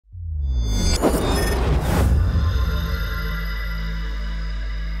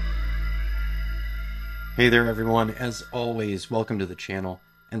Hey there everyone, as always, welcome to the channel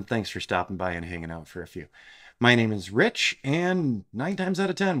and thanks for stopping by and hanging out for a few. My name is Rich and 9 times out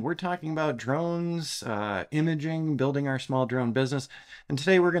of 10 we're talking about drones, imaging, building our small drone business, and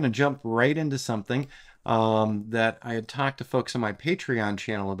today we're going to jump right into something that I had talked to folks on my Patreon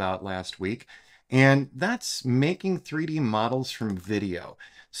channel about last week, and that's making 3D models from video.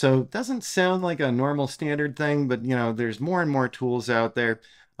 So it doesn't sound like a normal standard thing, but there's more and more tools out there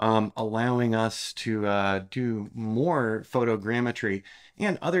allowing us to do more photogrammetry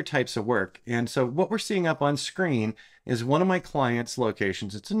and other types of work. And so what we're seeing up on screen is one of my clients'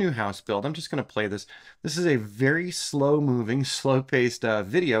 locations. It's a new house build. I'm just going to play this. This is a very slow-moving, slow-paced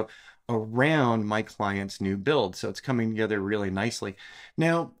video around my client's new build. So it's coming together really nicely.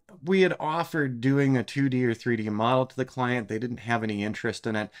 Now, we had offered doing a 2D or 3D model to the client. They didn't have any interest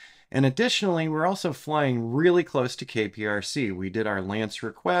in it. And additionally, we're also flying really close to KPRC. We did our Lance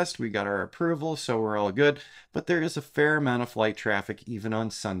request, we got our approval, so we're all good, but there is a fair amount of flight traffic even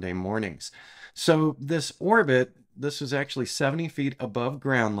on Sunday mornings. So this orbit, this is actually 70 feet above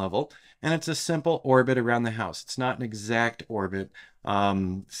ground level, and it's a simple orbit around the house. It's not an exact orbit.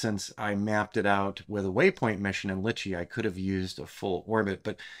 Since I mapped it out with a Waypoint mission in Litchi, I could have used a full orbit.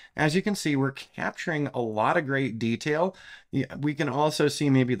 But as you can see, we're capturing a lot of great detail. We can also see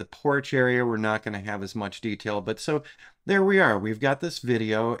maybe the porch area. We're not going to have as much detail, but so there we are. We've got this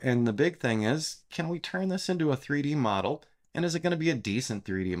video, and the big thing is, can we turn this into a 3D model? And is it going to be a decent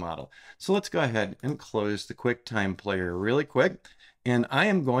 3D model? So let's go ahead and close the QuickTime player really quick. And I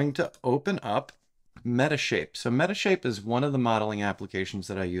am going to open up Metashape. So Metashape is one of the modeling applications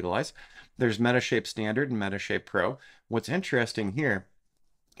that I utilize. There's Metashape Standard and Metashape Pro. What's interesting here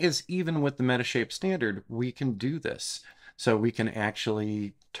is even with the Metashape Standard, we can do this. So we can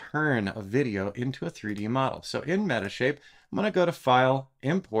actually turn a video into a 3D model. So in Metashape, I'm going to go to File,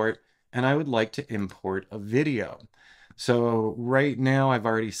 Import, and I would like to import a video. So right now I've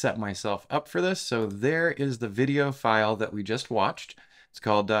already set myself up for this. So there is the video file that we just watched. It's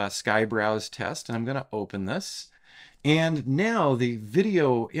called Sky Browse Test, and I'm going to open this. And now the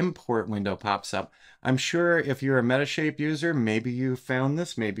video import window pops up. I'm sure if you're a Metashape user, maybe you found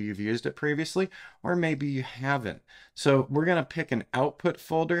this, maybe you've used it previously, or maybe you haven't. So we're going to pick an output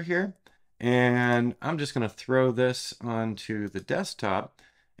folder here, and I'm just going to throw this onto the desktop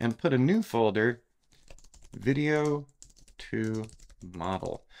and put a new folder, video to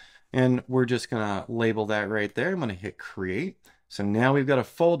model. And we're just going to label that right there. I'm going to hit create. So now we've got a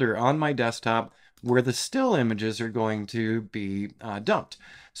folder on my desktop where the still images are going to be dumped.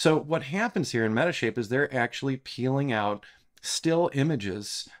 So what happens here in Metashape is they're actually peeling out still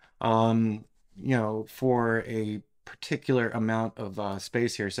images, for a particular amount of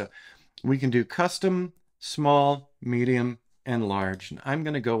space here. So we can do custom, small, medium, and large. And I'm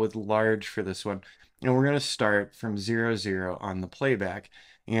going to go with large for this one. And we're going to start from 0, 0 on the playback,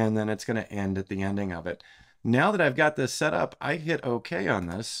 and then it's going to end at the ending of it. Now that I've got this set up, I hit OK on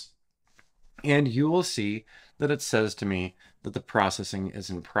this, and you will see that it says to me that the processing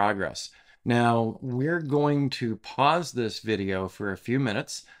is in progress. Now, we're going to pause this video for a few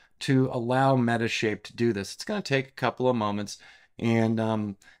minutes to allow Metashape to do this. It's going to take a couple of moments,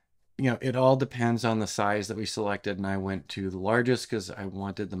 and it all depends on the size that we selected, and I went to the largest because I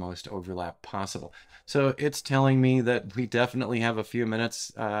wanted the most overlap possible. So it's telling me that we definitely have a few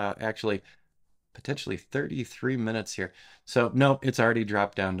minutes, actually potentially 33 minutes here. So no, it's already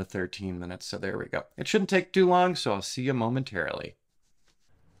dropped down to 13 minutes. So there we go. It shouldn't take too long, so I'll see you momentarily.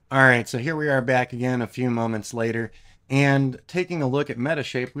 All right, so here we are back again a few moments later, and taking a look at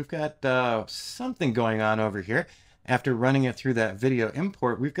Metashape, we've got something going on over here. After running it through that video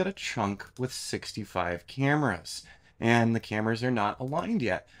import, we've got a chunk with 65 cameras, and the cameras are not aligned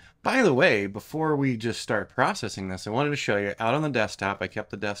yet. By the way, before we just start processing this, I wanted to show you out on the desktop. I kept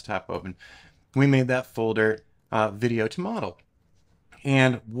the desktop open. We made that folder video to model.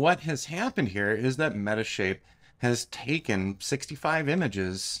 And what has happened here is that Metashape has taken 65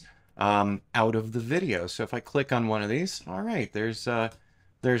 images out of the video. So if I click on one of these, all right, there's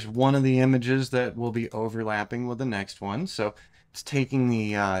one of the images that will be overlapping with the next one. So it's taking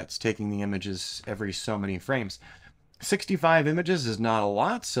the images every so many frames. 65 images is not a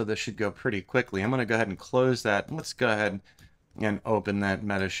lot, so this should go pretty quickly. I'm going to go ahead and close that. Let's go ahead and open that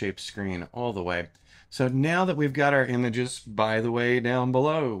Metashape screen all the way. So now that we've got our images, by the way, down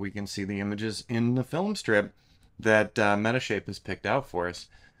below, we can see the images in the film strip that Metashape has picked out for us.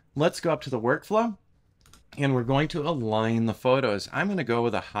 Let's go up to the workflow, and we're going to align the photos. I'm going to go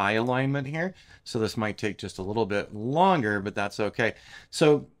with a high alignment here, so this might take just a little bit longer, but that's okay.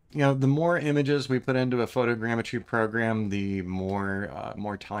 So the more images we put into a photogrammetry program, the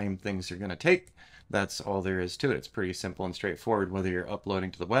more time things are going to take. That's all there is to it. It's pretty simple and straightforward, whether you're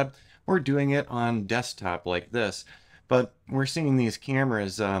uploading to the web or doing it on desktop like this. But we're seeing these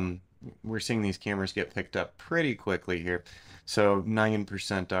cameras get picked up pretty quickly here. So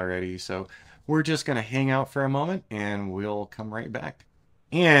 9% already. So we're just going to hang out for a moment and we'll come right back.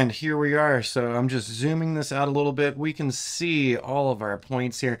 And here we are. So I'm just zooming this out a little bit. We can see all of our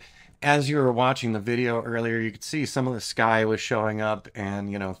points here. As you were watching the video earlier, you could see some of the sky was showing up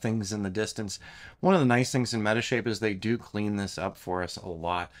and, things in the distance. One of the nice things in Metashape is they do clean this up for us a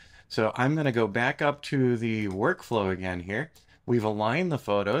lot. So I'm going to go back up to the workflow again here. We've aligned the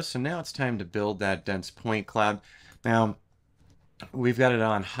photos, so now it's time to build that dense point cloud. Now, we've got it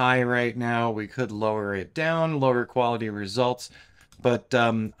on high right now. We could lower it down, lower quality results. But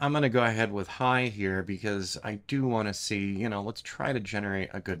I'm going to go ahead with high here because I do want to see, let's try to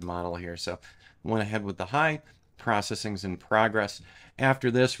generate a good model here. So went ahead with the high. Processing's in progress. After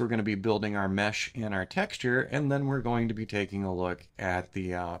this, we're going to be building our mesh and our texture, and then we're going to be taking a look at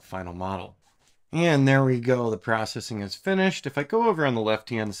the final model. And there we go. The processing is finished. If I go over on the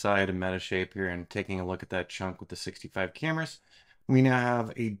left-hand side of Metashape here and taking a look at that chunk with the 65 cameras, we now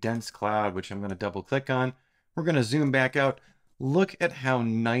have a dense cloud, which I'm going to double click on. We're going to zoom back out. Look at how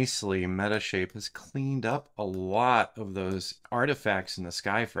nicely Metashape has cleaned up a lot of those artifacts in the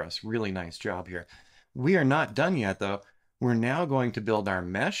sky for us. Really nice job here. We are not done yet, though. We're now going to build our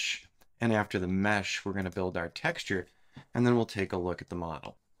mesh, and after the mesh, we're going to build our texture, and then we'll take a look at the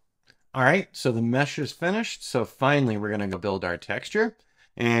model. All right, so the mesh is finished. So finally, we're going to go build our texture,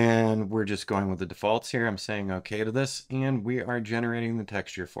 and we're just going with the defaults here. I'm saying okay to this, and we are generating the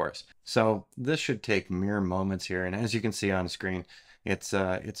texture for us. So this should take mere moments here, and as you can see on screen, it's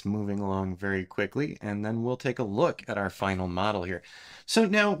moving along very quickly, and then we'll take a look at our final model here. So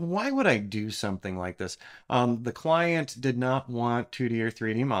now, why would I do something like this? The client did not want 2D or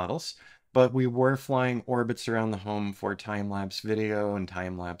 3D models, but we were flying orbits around the home for time-lapse video and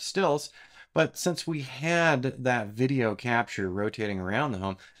time-lapse stills. But since we had that video capture rotating around the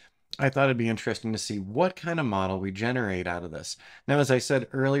home, I thought it'd be interesting to see what kind of model we generate out of this. Now, as I said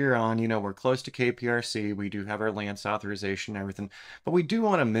earlier on, we're close to KPRC. We do have our Lance authorization and everything, but we do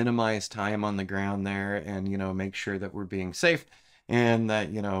want to minimize time on the ground there and, make sure that we're being safe and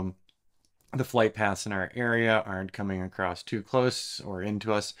that, the flight paths in our area aren't coming across too close or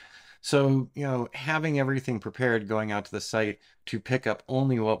into us. So, having everything prepared going out to the site to pick up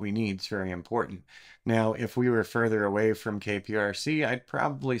only what we need is very important. Now, if we were further away from KPRC, I'd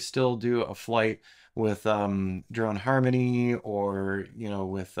probably still do a flight with Drone Harmony or,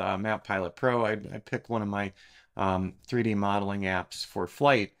 with Map Pilot Pro. I'd pick one of my 3D modeling apps for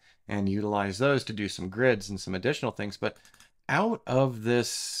flight and utilize those to do some grids and some additional things. But out of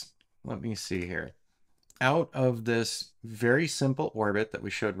this, let me see here. Out of this very simple orbit that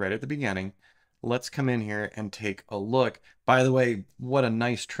we showed right at the beginning, let's come in here and take a look. By the way, what a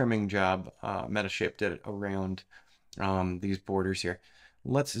nice trimming job Metashape did around these borders here.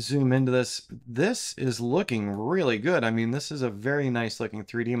 Let's zoom into this. This is looking really good. I mean, this is a very nice looking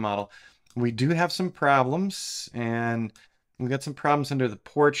 3D model. We do have some problems, and we got some problems under the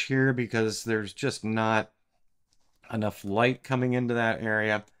porch here because there's just not enough light coming into that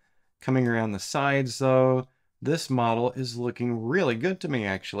area. Coming around the sides, though, this model is looking really good to me,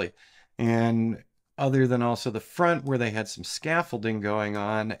 actually. And other than also the front where they had some scaffolding going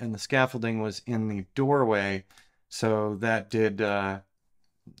on, and the scaffolding was in the doorway, so that did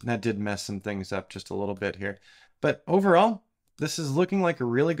mess some things up just a little bit here. But overall, this is looking like a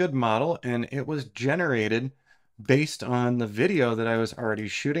really good model, and it was generated based on the video that I was already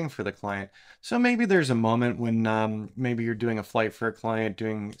shooting for the client. So maybe there's a moment when maybe you're doing a flight for a client,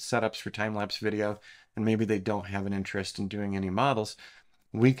 doing setups for time-lapse video, and maybe they don't have an interest in doing any models.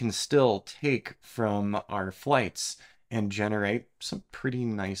 We can still take from our flights and generate some pretty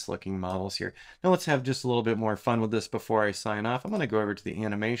nice looking models here. Now let's have just a little bit more fun with this before I sign off. I'm going to go over to the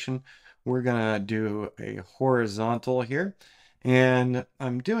animation. We're going to do a horizontal here. And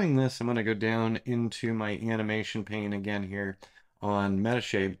I'm doing this, I'm going to go down into my animation pane again here on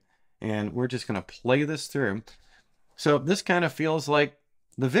Metashape, and we're just going to play this through. So this kind of feels like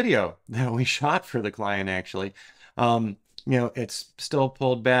the video that we shot for the client, actually. It's still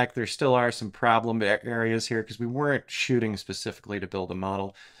pulled back. There still are some problem areas here because we weren't shooting specifically to build a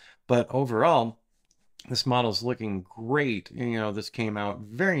model. But overall, this model's looking great. This came out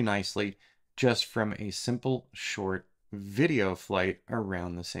very nicely just from a simple, short video flight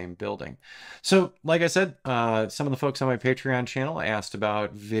around the same building. So like I said, some of the folks on my Patreon channel asked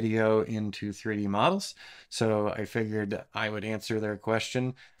about video into 3D models. So I figured I would answer their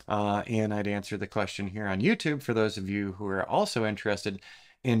question and I'd answer the question here on YouTube for those of you who are also interested.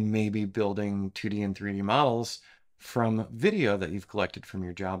 in maybe building 2D and 3D models from video that you've collected from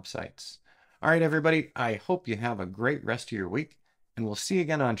your job sites. All right, everybody, I hope you have a great rest of your week, and we'll see you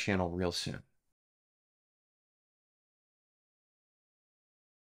again on channel real soon.